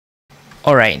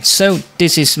Alright, so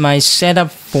this is my setup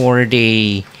for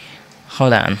the,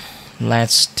 hold on,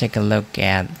 let's take a look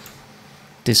at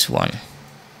this one.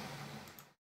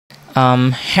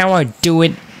 How I do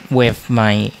it with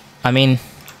my, I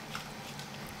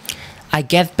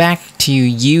get back to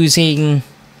using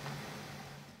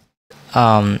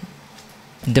the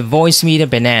VoiceMeeter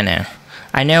banana.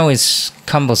 I know it's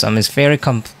cumbersome, it's very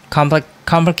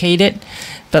complicated,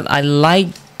 but I like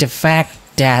the fact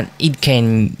that it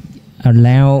can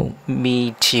allow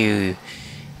me to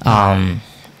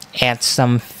add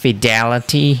some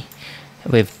fidelity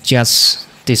with just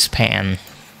this pen,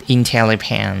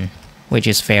 IntelliPen, which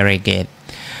is very good.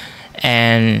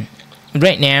 And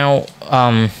right now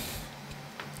I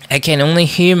can only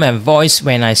hear my voice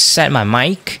when I set my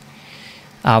mic,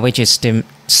 which is the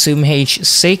Zoom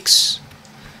H6,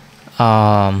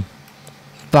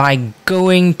 by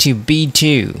going to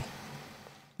B2,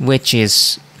 which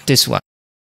is this one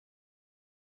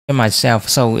myself.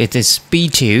 So it is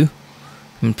B2,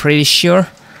 I'm pretty sure,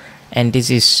 and this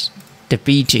is the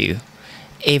B2.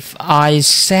 If I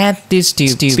set this to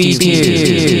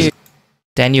B2,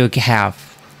 then you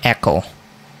have echo.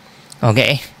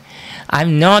 Okay,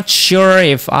 I'm not sure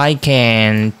if I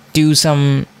can do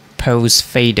some post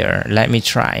fader. Let me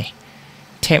try.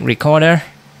 Tape recorder,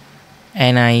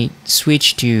 and I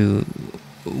switch to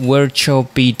virtual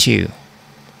B2.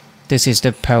 This is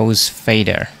the post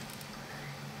fader.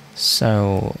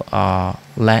 So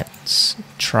let's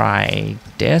try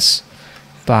this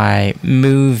by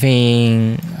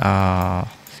moving,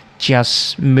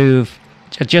 just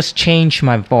change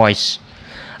my voice.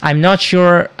 I'm not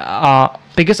sure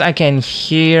because I can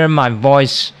hear my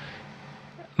voice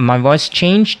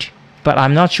changed, but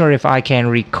I'm not sure if I can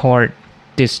record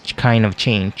this kind of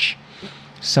change.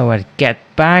 So I get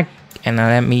back and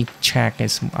let me check.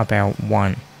 It's about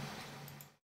 1.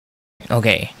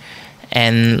 Okay.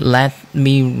 And let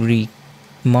me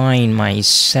remind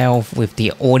myself with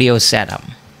the audio setup.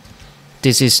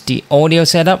 This is the audio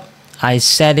setup. I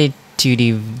set it to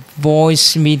the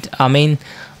VoiceMeeter,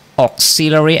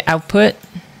 auxiliary output.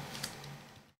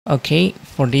 Okay,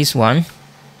 for this one,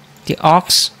 the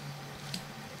aux,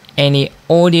 any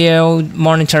audio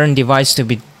monitoring device to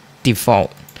be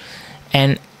default.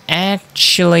 And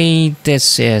actually,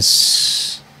 this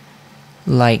is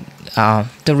like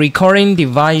the recording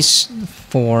device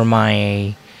for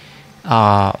my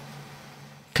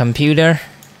computer.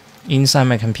 Inside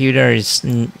my computer is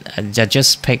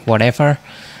just pick whatever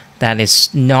that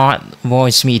is not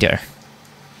VoiceMeeter,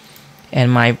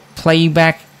 and my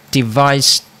playback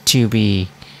device to be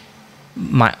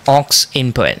my aux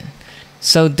input.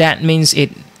 So that means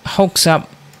it hooks up,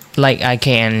 like I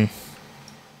can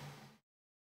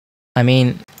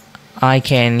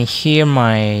hear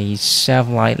myself.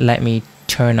 Like, let me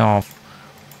turn off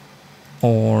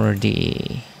all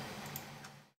the,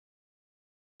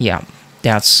 yeah,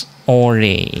 that's all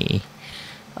the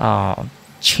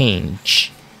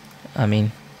change.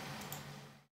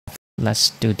 Let's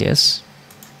do this.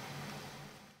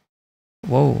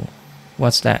 Whoa,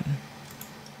 what's that?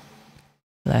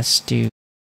 Let's do,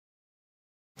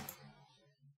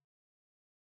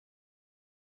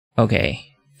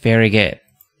 okay, very good.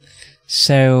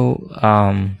 So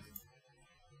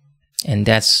and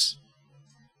that's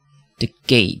the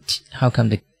gate. How come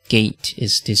the gate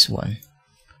is this one?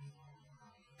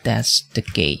 That's the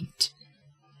gate,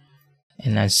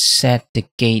 and I set the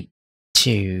gate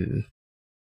to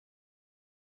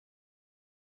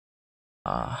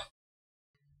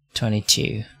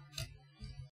 22.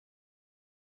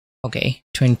 Okay,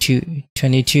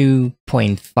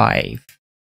 22.5.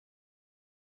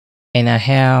 And I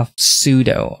have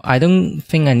pseudo. I don't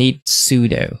think I need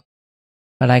pseudo,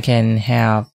 but I can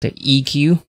have the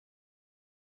EQ.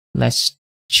 Let's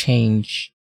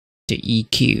change the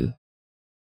EQ.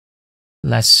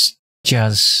 Let's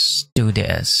just do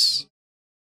this.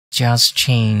 Just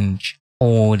change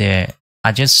all the,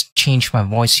 I just changed my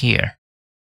voice here.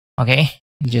 Okay,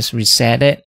 just reset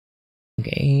it.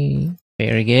 Okay,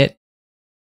 very good.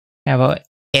 How about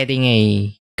adding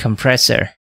a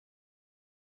compressor?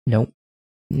 Nope,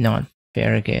 not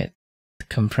very good.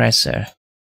 Compressor.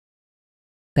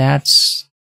 That's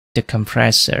the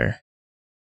compressor.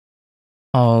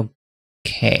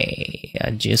 Okay,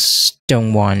 I just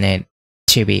don't want it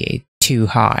to be too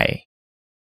high.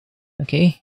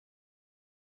 Okay,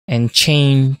 and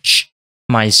change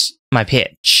my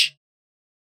pitch.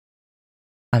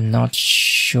 I'm not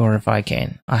sure if I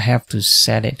can. I have to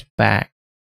set it back.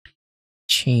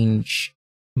 Change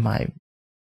my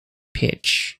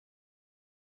pitch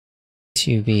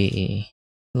to be,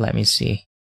 let me see,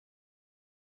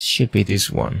 should be this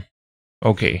one.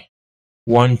 Okay,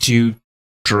 1, 2,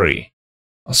 3.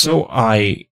 So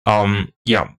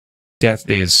yeah, that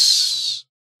is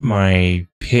my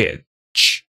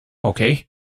pitch. Okay,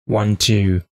 1,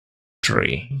 2,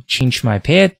 3. Change my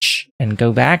pitch and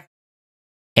go back.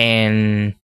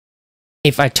 And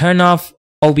if I turn off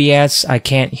OBS, I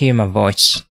can't hear my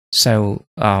voice. So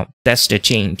that's the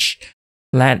change.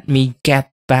 Let me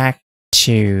get back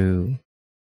to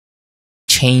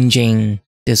changing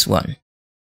this one.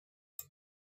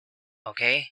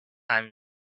 Okay, I'm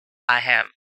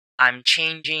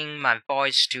changing my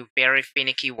voice to very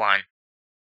finicky one.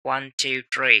 1, 2,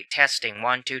 3. Testing.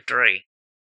 1, 2, 3.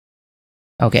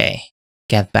 Okay,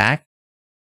 get back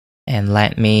and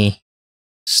let me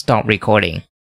stop recording.